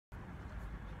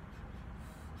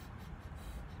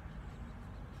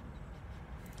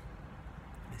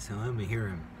So I'm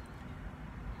here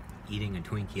eating a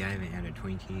Twinkie. I haven't had a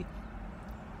Twinkie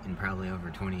in probably over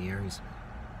 20 years.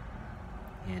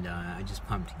 And I just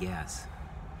pumped gas.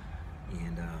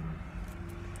 And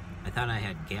I thought I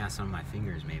had gas on my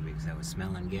fingers maybe because I was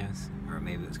smelling gas. Or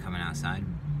maybe it was coming outside.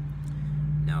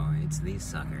 No, it's these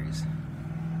suckers.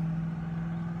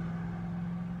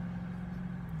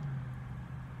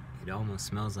 It almost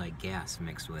smells like gas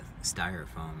mixed with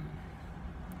styrofoam.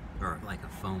 Or like a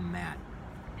foam mat.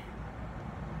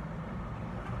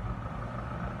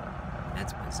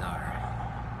 That's bizarre.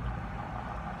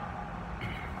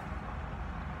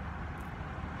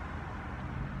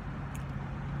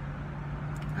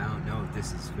 I don't know if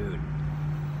this is food.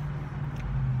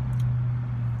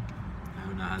 I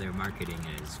don't know how they're marketing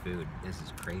it as food. This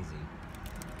is crazy.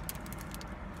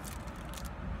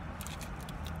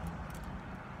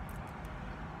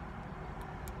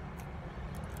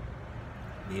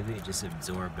 Maybe it just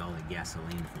absorbed all the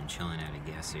gasoline from chilling at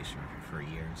a gas station for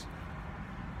years.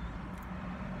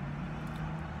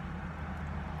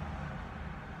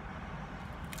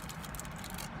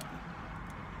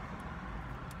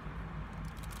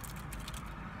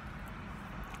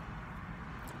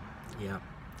 Yep,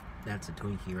 that's a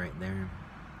Twinkie right there.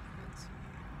 Let's see.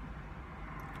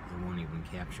 It won't even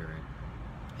capture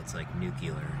it. It's like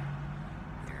nuclear.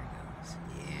 There it goes.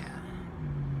 Yeah.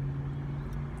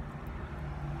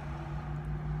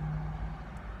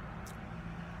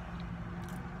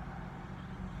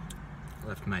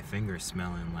 Left my fingers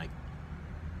smelling like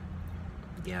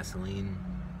gasoline.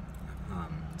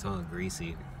 It's all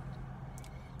greasy.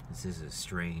 This is a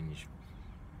strange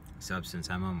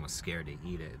substance. I'm almost scared to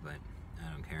eat it, but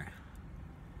I don't care.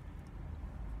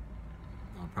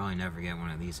 I'll probably never get one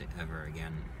of these ever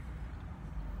again.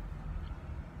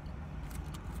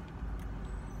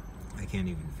 I can't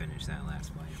even finish that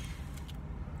last bite.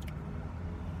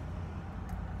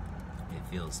 It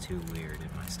feels too weird in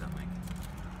my stomach.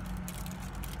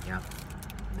 Yep,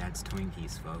 that's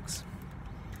Twinkies, folks.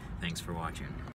 Thanks for watching.